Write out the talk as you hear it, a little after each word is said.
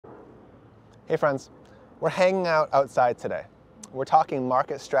Hey friends, we're hanging out outside today. We're talking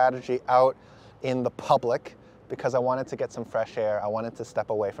market strategy out in the public because I wanted to get some fresh air. I wanted to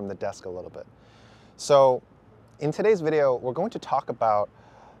step away from the desk a little bit. So in today's video, we're going to talk about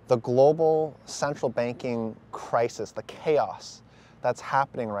the global central banking crisis, the chaos that's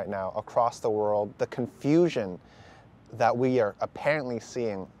happening right now across the world, the confusion that we are apparently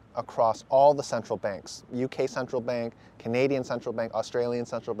seeing across all the central banks, UK central bank, Canadian central bank, Australian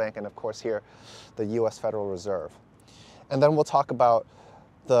central bank, and of course here, the US Federal Reserve. And then we'll talk about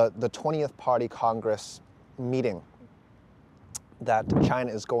the 20th Party Congress meeting that China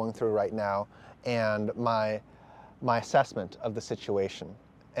is going through right now and my assessment of the situation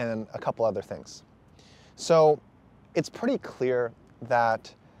and a couple other things. So it's pretty clear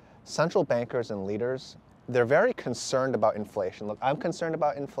that central bankers and leaders, they're very concerned about inflation. Look, I'm concerned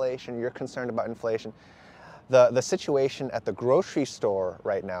about inflation, you're concerned about inflation. The situation at the grocery store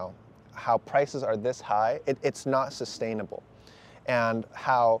right now, how prices are this high, it's not sustainable. And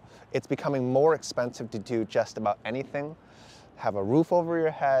how it's becoming more expensive to do just about anything, have a roof over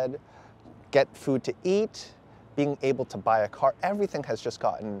your head, get food to eat, being able to buy a car, everything has just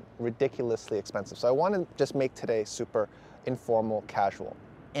gotten ridiculously expensive. So I want to just make today super informal, casual.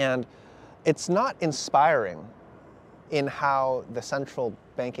 And it's not inspiring in how the central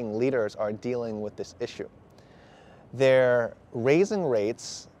banking leaders are dealing with this issue. They're raising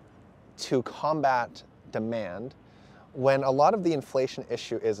rates to combat demand when a lot of the inflation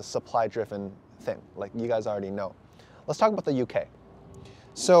issue is a supply-driven thing, like you guys already know. Let's talk about the UK.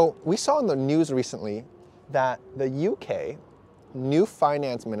 So we saw in the news recently that the UK new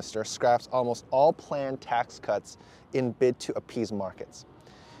finance minister scraps almost all planned tax cuts in bid to appease markets.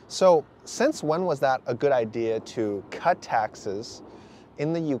 So since when was that a good idea to cut taxes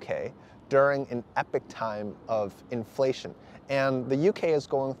in the UK during an epic time of inflation? And the UK is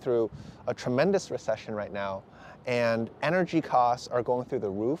going through a tremendous recession right now, and energy costs are going through the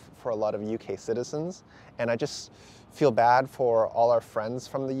roof for a lot of UK citizens. And I just feel bad for all our friends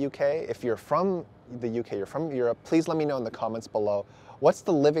from the UK. If you're from the UK, you're from Europe, please let me know in the comments below. What's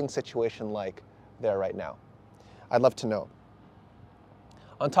the living situation like there right now? I'd love to know.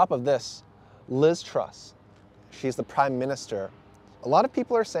 On top of this, Liz Truss, she's the Prime Minister. A lot of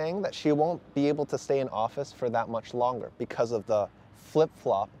people are saying that she won't be able to stay in office for that much longer because of the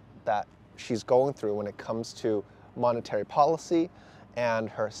flip-flop that she's going through when it comes to monetary policy and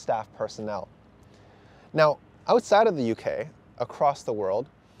her staff personnel. Now, outside of the UK, across the world,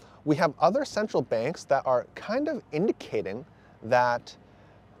 we have other central banks that are kind of indicating that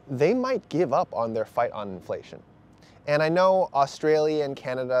they might give up on their fight on inflation. And I know Australia and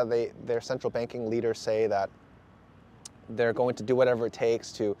Canada, their central banking leaders say that they're going to do whatever it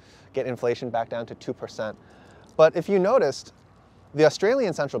takes to get inflation back down to 2%. But if you noticed, the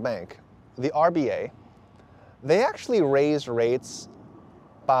Australian Central Bank, the RBA, they actually raised rates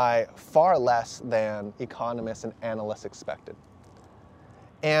by far less than economists and analysts expected.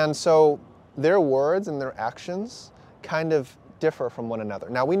 And so their words and their actions kind of differ from one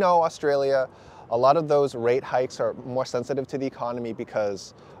another. Now we know Australia, a lot of those rate hikes are more sensitive to the economy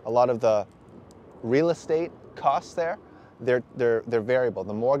because a lot of the real estate costs there, they're variable.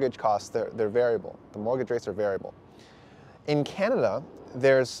 The mortgage costs, they're variable. The mortgage rates are variable. In Canada,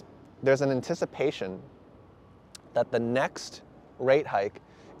 there's an anticipation that the next rate hike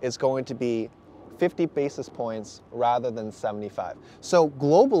is going to be 50 basis points rather than 75. So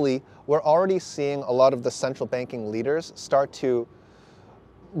globally, we're already seeing a lot of the central banking leaders start to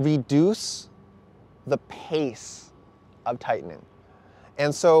reduce the pace of tightening.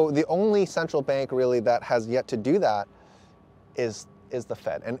 And so the only central bank really that has yet to do that is the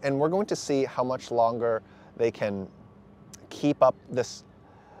Fed. And we're going to see how much longer they can keep up this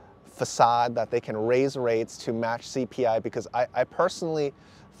facade that they can raise rates to match CPI, because I personally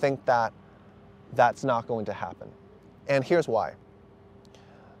think that that's not going to happen. And here's why.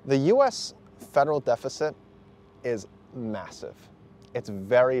 The US federal deficit is massive. It's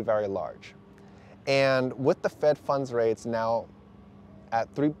very, very large. And with the Fed funds rates now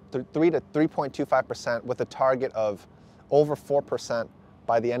at 3 to 3.25% with a target of over 4%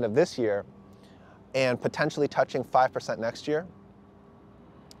 by the end of this year and potentially touching 5% next year,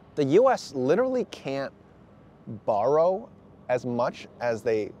 the US literally can't borrow as much as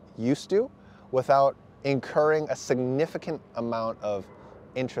they used to without incurring a significant amount of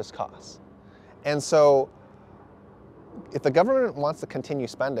interest costs. And so if the government wants to continue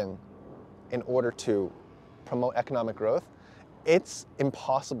spending in order to promote economic growth, it's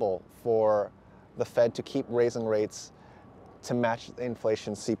impossible for the Fed to keep raising rates to match the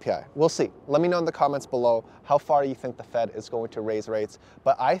inflation CPI. We'll see. Let me know in the comments below how far you think the Fed is going to raise rates.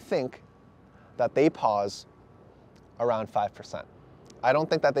 But I think that they pause around 5%. I don't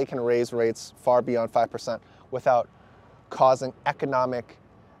think that they can raise rates far beyond 5% without causing economic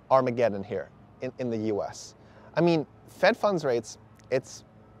Armageddon here in the US. I mean, Fed funds rates, it's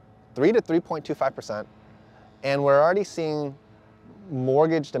 3 to 3.25%, and we're already seeing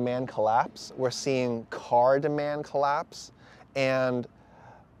mortgage demand collapse. We're seeing car demand collapse. And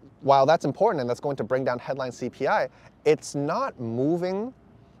while that's important and that's going to bring down headline CPI, it's not moving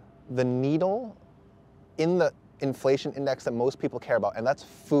the needle in the inflation index that most people care about, and that's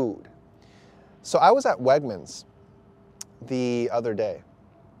food. So I was at Wegmans the other day,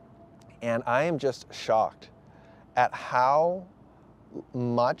 and I am just shocked at how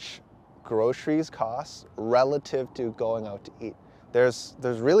much groceries cost relative to going out to eat. There's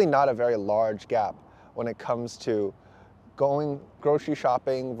really not a very large gap when it comes to going grocery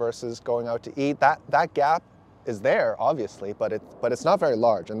shopping versus going out to eat. That gap is there, obviously, but it's not very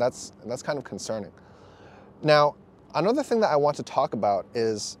large, and that's kind of concerning. Now, another thing that I want to talk about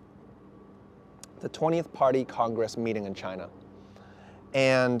is the 20th Party Congress meeting in China.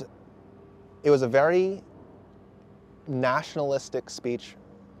 And it was a very nationalistic speech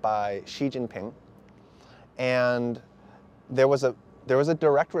by Xi Jinping, and there was a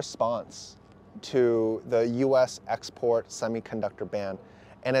direct response to the US export semiconductor ban,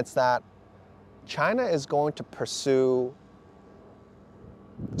 and it's that China is going to pursue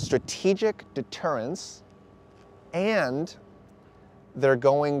strategic deterrence, and they're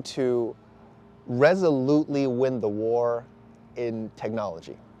going to resolutely win the war in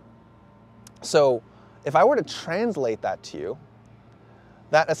technology. So if I were to translate that to you,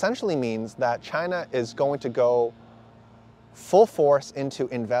 that essentially means that China is going to go full force into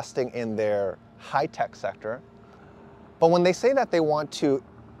investing in their high-tech sector. But when they say that they want to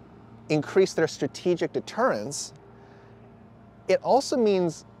increase their strategic deterrence, it also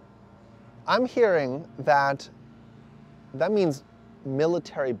means, I'm hearing that means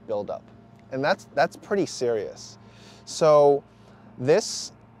military buildup. And that's pretty serious. So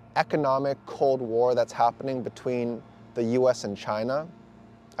this economic Cold War that's happening between the US and China,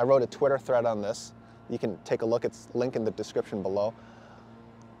 I wrote a Twitter thread on this. You can take a look, it's linked in the description below.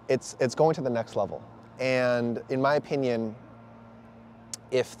 It's going to the next level. And in my opinion,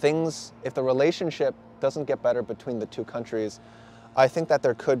 if the relationship doesn't get better between the two countries, I think that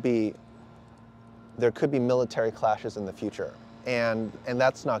there could be military clashes in the future. And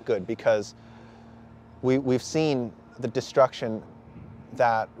that's not good, because we've seen the destruction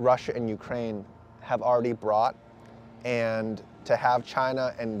that Russia and Ukraine have already brought, and to have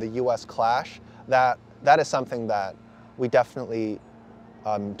China and the US clash, that is something that we definitely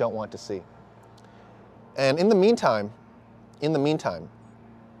don't want to see. And in the meantime,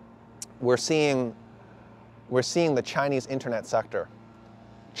 we're seeing the Chinese internet sector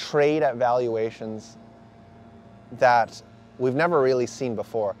trade at valuations that we've never really seen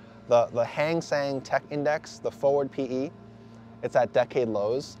before. The Hang Seng Tech Index, the forward PE, it's at decade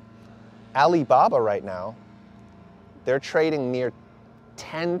lows. Alibaba right now, they're trading near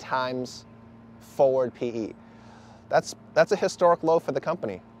 10 times forward PE. That's a historic low for the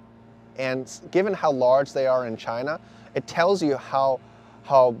company. And given how large they are in China, it tells you how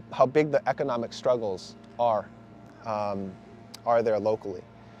big the economic struggles are there locally.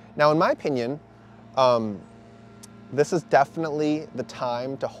 Now, in my opinion, this is definitely the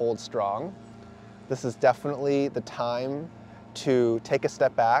time to hold strong. This is definitely the time to take a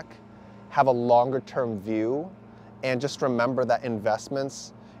step back, have a longer term view, and just remember that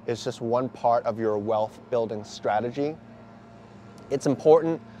investments is just one part of your wealth building strategy. It's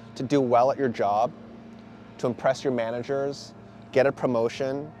important to do well at your job, to impress your managers, get a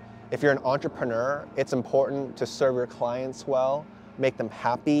promotion. If you're an entrepreneur, it's important to serve your clients well, make them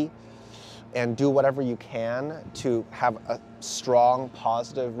happy, and do whatever you can to have a strong,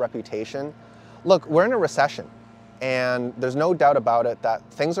 positive reputation. Look, we're in a recession, and there's no doubt about it that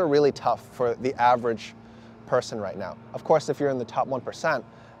things are really tough for the average person right now. Of course, if you're in the top 1%,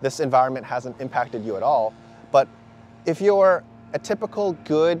 this environment hasn't impacted you at all. But if you're a typical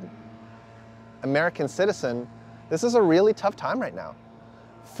good American citizen, this is a really tough time right now.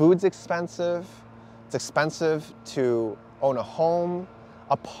 Food's expensive. It's expensive to own a home.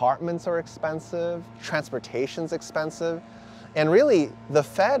 Apartments are expensive. Transportation's expensive. And really, the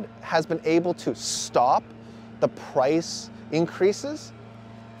Fed has been able to stop the price increases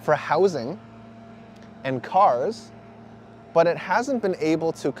for housing and cars, but it hasn't been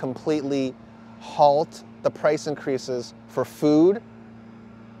able to completely halt the price increases for food,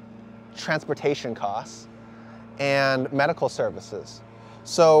 transportation costs, and medical services.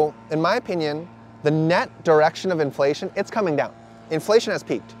 So, in my opinion, the net direction of inflation, it's coming down. Inflation has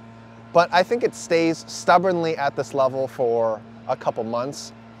peaked. But I think it stays stubbornly at this level for a couple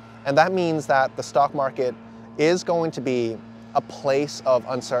months. And that means that the stock market is going to be a place of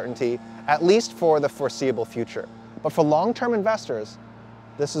uncertainty, at least for the foreseeable future. But for long-term investors,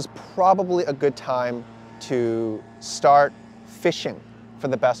 this is probably a good time to start fishing for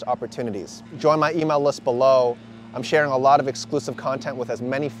the best opportunities. Join my email list below. I'm sharing a lot of exclusive content with as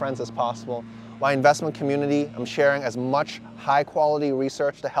many friends as possible. My investment community, I'm sharing as much high-quality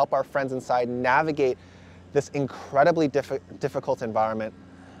research to help our friends inside navigate this incredibly difficult environment.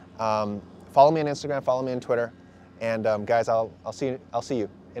 Follow me on Instagram, follow me on Twitter, and guys, I'll see you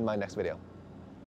in my next video.